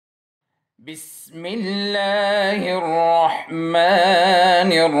بسم اللہ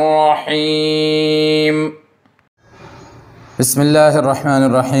الرحمن الرحیم بسم اللہ الرحمن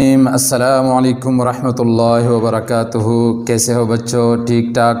الرحیم۔ السلام علیکم ورحمۃ اللہ وبرکاتہ۔ کیسے ہو بچوں؟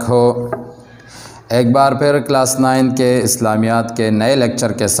 ٹھیک ٹھاک ہو؟ ایک بار پھر کلاس 9 کے اسلامیات کے نئے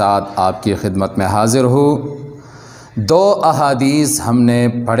لیکچر کے ساتھ آپ کی خدمت میں حاضر ہوں۔ 2 احادیث ہم نے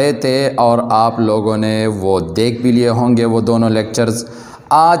پڑھے تھے اور آپ لوگوں نے وہ دیکھ بھی لیے ہوں گے وہ دونوں لیکچرز۔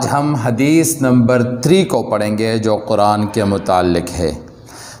 آج ہم حدیث نمبر 3 کو پڑھیں گے جو قرآن کے متعلق ہے۔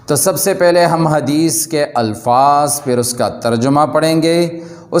 تو سب سے پہلے ہم حدیث کے الفاظ پھر اس کا ترجمہ پڑھیں گے،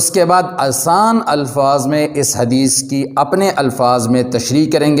 اس کے بعد آسان الفاظ میں اس حدیث کی اپنے الفاظ میں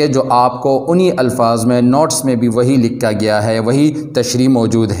تشریح کریں گے جو آپ کو انہی الفاظ میں نوٹس میں بھی وہی لکھا گیا ہے، وہی تشریح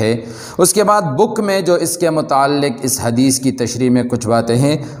موجود ہے۔ اس کے بعد بک میں جو اس کے متعلق اس حدیث کی تشریح میں کچھ باتیں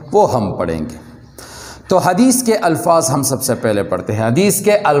ہیں وہ ہم پڑھیں گے۔ تو حدیث کے الفاظ ہم سب سے پہلے پڑھتے ہیں۔ حدیث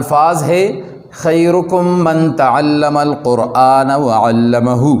کے الفاظ ہے خیرکم من تعلم القرآن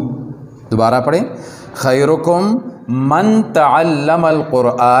وعلمہ۔ دوبارہ پڑھیں، خیرکم من تعلم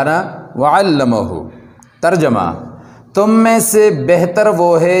القرآن وعلمہ۔ ترجمہ، تم میں سے بہتر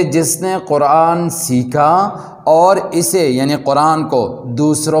وہ ہے جس نے قرآن سیکھا اور اسے یعنی قرآن کو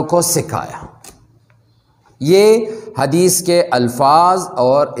دوسروں کو سکھایا۔ یہ حدیث کے الفاظ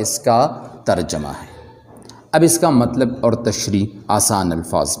اور اس کا ترجمہ ہے۔ اب اس کا مطلب اور تشریح آسان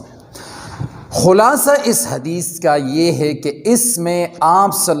الفاظ میں۔ خلاصہ اس حدیث کا یہ ہے کہ اس میں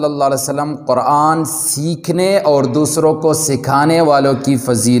آپ صلی اللہ علیہ وسلم قرآن سیکھنے اور دوسروں کو سکھانے والوں کی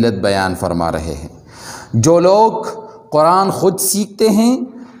فضیلت بیان فرما رہے ہیں۔ جو لوگ قرآن خود سیکھتے ہیں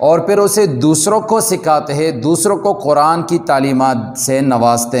اور پھر اسے دوسروں کو سکھاتے ہیں، دوسروں کو قرآن کی تعلیمات سے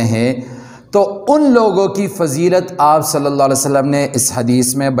نوازتے ہیں، تو ان لوگوں کی فضیلت آپ صلی اللہ علیہ وسلم نے اس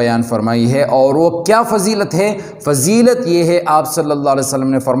حدیث میں بیان فرمائی ہے۔ اور وہ کیا فضیلت ہے؟ فضیلت یہ ہے، آپ صلی اللہ علیہ وسلم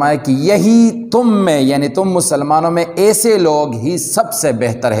نے فرمایا کہ یہی تم میں یعنی تم مسلمانوں میں ایسے لوگ ہی سب سے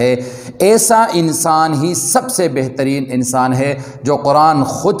بہتر ہے، ایسا انسان ہی سب سے بہترین انسان ہے جو قرآن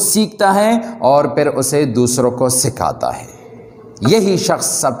خود سیکھتا ہے اور پھر اسے دوسروں کو سکھاتا ہے۔ یہی شخص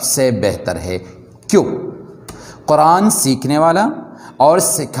سب سے بہتر ہے۔ کیوں؟ قرآن سیکھنے والا اور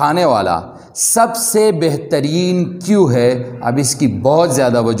سکھانے والا سب سے بہترین کیوں ہے؟ اب اس کی بہت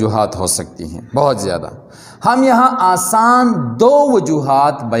زیادہ وجوہات ہو سکتی ہیں، بہت زیادہ۔ ہم یہاں آسان 2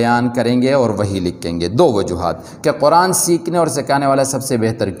 وجوہات بیان کریں گے اور وہی لکھیں گے۔ 2 وجوہات کہ قرآن سیکھنے اور سکھانے والا سب سے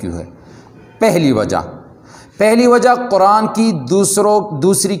بہتر کیوں ہے۔ پہلی وجہ قرآن کی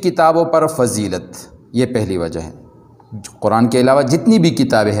دوسری کتابوں پر فضیلت، یہ پہلی وجہ ہے۔ قرآن کے علاوہ جتنی بھی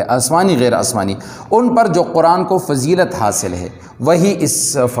کتابیں ہیں، آسمانی غیر آسمانی، ان پر جو قرآن کو فضیلت حاصل ہے، وہی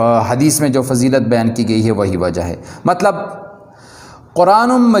اس حدیث میں جو فضیلت بیان کی گئی ہے وہی وجہ ہے۔ مطلب قرآن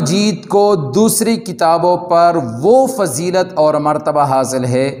مجید کو دوسری کتابوں پر وہ فضیلت اور مرتبہ حاصل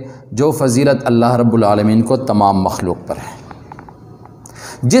ہے جو فضیلت اللہ رب العالمین کو تمام مخلوق پر ہے۔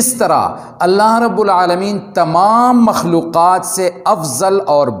 جس طرح اللہ رب العالمین تمام مخلوقات سے افضل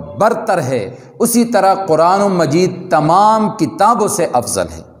اور برتر ہے، اسی طرح قرآن مجید تمام کتابوں سے افضل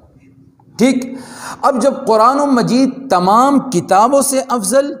ہے۔ ٹھیک؟ اب جب قرآن مجید تمام کتابوں سے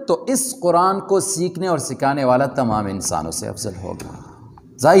افضل، تو اس قرآن کو سیکھنے اور سکھانے والا تمام انسانوں سے افضل ہوگا۔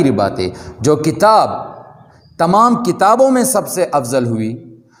 ظاہری بات ہے، جو کتاب تمام کتابوں میں سب سے افضل ہوئی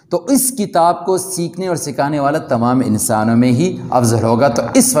تو اس کتاب کو سیکھنے اور سکھانے والا تمام انسانوں میں ہی افضل ہوگا۔ تو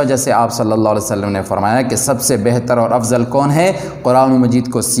اس وجہ سے آپ صلی اللہ علیہ وسلم نے فرمایا کہ سب سے بہتر اور افضل کون ہے؟ قرآن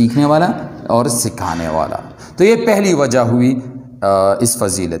مجید کو سیکھنے والا اور سکھانے والا۔ تو یہ پہلی وجہ ہوئی اس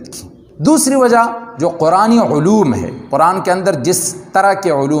فضیلت کی۔ دوسری وجہ جو قرآنی علوم ہے، قرآن کے اندر جس طرح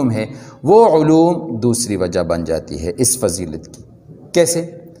کے علوم ہے، وہ علوم دوسری وجہ بن جاتی ہے اس فضیلت کی۔ کیسے؟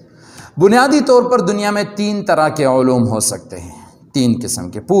 بنیادی طور پر دنیا میں 3 طرح کے علوم ہو سکتے ہیں، 3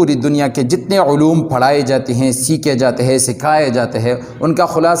 قسم کے۔ پوری دنیا کے جتنے علوم پڑھائے جاتے ہیں، سیکھے جاتے ہیں، سکھائے جاتے ہیں، ان کا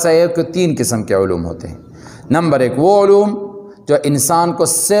خلاصہ ہے کہ 3 قسم کے علوم ہوتے ہیں۔ نمبر 1 وہ علوم جو انسان کو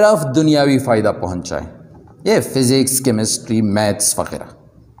صرف دنیاوی فائدہ پہنچائے، یہ فزکس، کیمسٹری، میتھس وغیرہ۔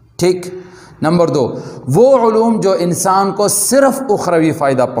 ٹھیک؟ نمبر 2 وہ علوم جو انسان کو صرف اخروی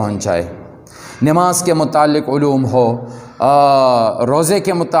فائدہ پہنچائے، نماز کے متعلق علوم ہو، روزے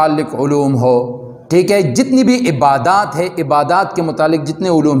کے متعلق علوم ہو، ٹھیک ہے، جتنی بھی عبادات ہے، عبادات کے متعلق جتنے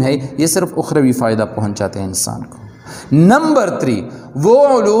علوم ہیں، یہ صرف اخروی فائدہ پہنچاتے ہیں انسان کو۔ نمبر 3 وہ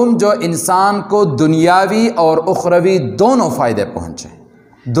علوم جو انسان کو دنیاوی اور اخروی دونوں فائدے پہنچے،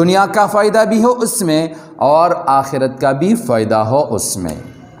 دنیا کا فائدہ بھی ہو اس میں اور آخرت کا بھی فائدہ ہو اس میں۔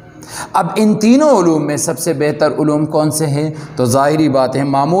 اب ان تینوں علوم میں سب سے بہتر علوم کون سے ہیں؟ تو ظاہری بات ہے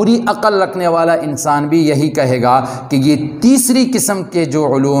معمولی عقل رکھنے والا انسان بھی یہی کہے گا کہ یہ تیسری قسم کے جو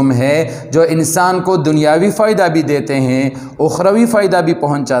علوم ہے جو انسان کو دنیاوی فائدہ بھی دیتے ہیں اخروی فائدہ بھی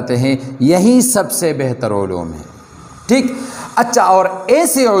پہنچاتے ہیں، یہی سب سے بہتر علوم ہے۔ ٹھیک، اچھا، اور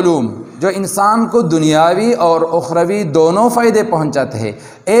ایسے علوم جو انسان کو دنیاوی اور اخروی دونوں فائدے پہنچاتے ہیں،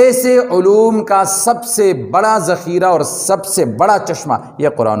 ایسے علوم کا سب سے بڑا ذخیرہ اور سب سے بڑا چشمہ یہ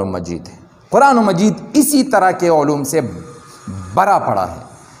قرآن مجید ہے۔ قرآن مجید اسی طرح کے علوم سے بھرا پڑا ہے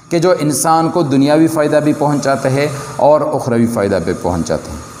کہ جو انسان کو دنیاوی فائدہ بھی پہنچاتے ہیں اور اخروی فائدہ بھی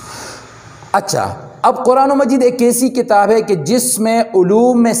پہنچاتے ہیں۔ اچھا، اب قرآن مجید ایک ایسی کتاب ہے کہ جس میں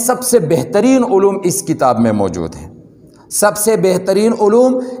علوم میں سب سے بہترین علوم اس کتاب میں موجود ہیں، سب سے بہترین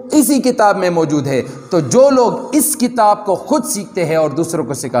علوم اسی کتاب میں موجود ہے۔ تو جو لوگ اس کتاب کو خود سیکھتے ہیں اور دوسروں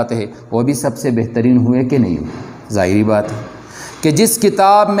کو سکھاتے ہیں وہ بھی سب سے بہترین ہوئے کہ نہیں ہوئے؟ ظاہری بات ہے کہ جس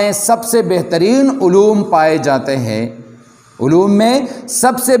کتاب میں سب سے بہترین علوم پائے جاتے ہیں، علوم میں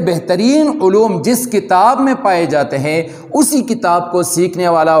سب سے بہترین علوم جس کتاب میں پائے جاتے ہیں، اسی کتاب کو سیکھنے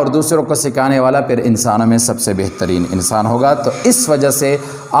والا اور دوسروں کو سکھانے والا پھر انسانوں میں سب سے بہترین انسان ہوگا۔ تو اس وجہ سے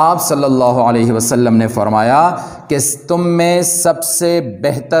آپ صلی اللہ علیہ وسلم نے فرمایا کہ تم میں سب سے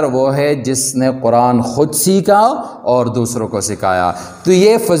بہتر وہ ہے جس نے قرآن خود سیکھا اور دوسروں کو سکھایا۔ تو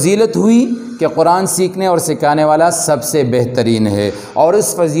یہ فضیلت ہوئی کہ قرآن سیکھنے اور سکھانے والا سب سے بہترین ہے، اور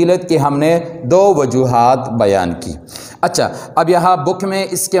اس فضیلت کی ہم نے دو وجوہات بیان کی۔ اچھا، اب یہاں بک میں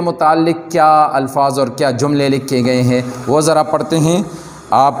اس کے متعلق کیا الفاظ اور کیا جملے لکھے گئے ہیں وہ ذرا پڑھتے ہیں۔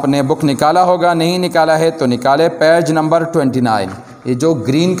 آپ نے بک نکالا ہوگا، نہیں نکالا ہے تو نکالے، پیج نمبر 29، یہ جو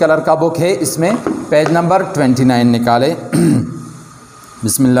گرین کلر کا بک ہے اس میں پیج نمبر 29 نکالے۔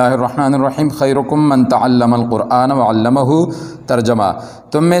 بسم اللہ الرحمن الرحیم، خیرکم من تعلم القرآن وعلمہ، ترجمہ،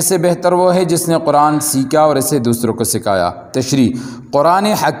 تم میں سے بہتر وہ ہے جس نے قرآن سیکھا اور اسے دوسروں کو سکھایا۔ تشریح، قرآن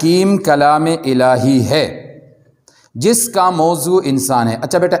حکیم کلام الہی ہے جس کا موضوع انسان ہے۔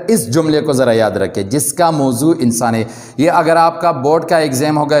 اچھا بیٹا، اس جملے کو ذرا یاد رکھیں، جس کا موضوع انسان ہے۔ یہ اگر آپ کا بورڈ کا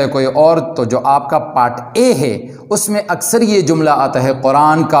ایگزام ہوگا یا کوئی اور، تو جو آپ کا پارٹ اے ہے اس میں اکثر یہ جملہ آتا ہے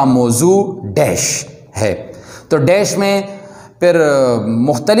قرآن کا موضوع ڈیش ہے، تو ڈیش میں پھر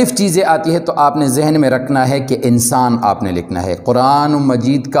مختلف چیزیں آتی ہیں، تو آپ نے ذہن میں رکھنا ہے کہ انسان آپ نے لکھنا ہے، قرآن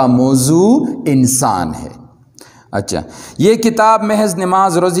مجید کا موضوع انسان ہے۔ اچھا، یہ کتاب محض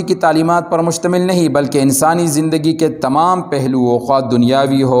نماز روزی کی تعلیمات پر مشتمل نہیں بلکہ انسانی زندگی کے تمام پہلوؤں، خواہ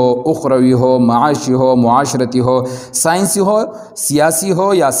دنیاوی ہو، اخروی ہو، معاشی ہو، معاشرتی ہو، سائنسی ہو، سیاسی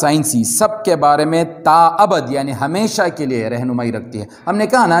ہو یا سائنسی، سب کے بارے میں تا ابد یعنی ہمیشہ کے لیے رہنمائی رکھتی ہے۔ ہم نے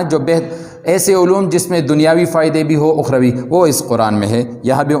کہا نا جو ایسے علوم جس میں دنیاوی فائدے بھی ہو اخروی، وہ اس قرآن میں ہے،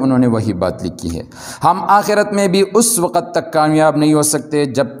 یہاں بھی انہوں نے وہی بات لکھی ہے۔ ہم آخرت میں بھی اس وقت تک کامیاب نہیں ہو سکتے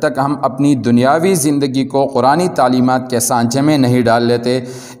جب تک ہم اپنی دنیاوی زندگی کو قرآنی تعلیمات کے سانچے میں نہیں ڈال لیتے،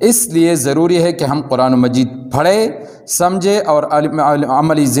 اس لیے ضروری ہے کہ ہم قرآن مجید پڑھیں، سمجھے اور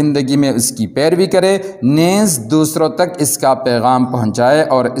عملی زندگی میں اس کی پیروی کرے، نیز دوسروں تک اس کا پیغام پہنچائے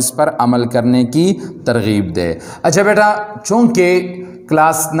اور اس پر عمل کرنے کی ترغیب دے۔ اچھا بیٹا، چونکہ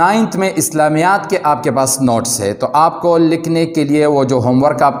کلاس 9 میں اسلامیات کے آپ کے پاس نوٹس ہے، تو آپ کو لکھنے کے لیے وہ جو ہوم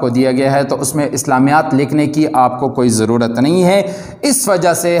ورک آپ کو دیا گیا ہے تو اس میں اسلامیات لکھنے کی آپ کو کوئی ضرورت نہیں ہے، اس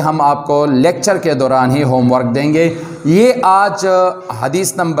وجہ سے ہم آپ کو لیکچر کے دوران ہی ہوم ورک دیں گے۔ یہ آج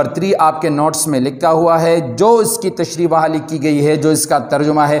حدیث نمبر 3 آپ کے نوٹس میں لکھا ہوا ہے، جو اس کی تشریح وہاں لکھی گئی ہے، جو اس کا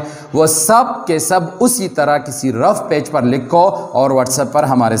ترجمہ ہے، وہ سب کے سب اسی طرح کسی رف پیج پر لکھو اور واٹس ایپ پر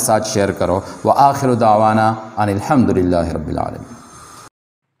ہمارے ساتھ شیئر کرو۔ وآخر دعوانا ان الحمدللہ رب العالمین۔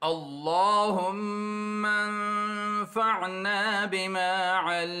 اللهم انفعنا بما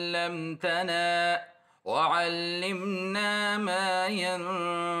علمتنا وعلمنا ما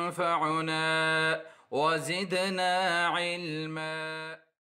ينفعنا وزدنا علما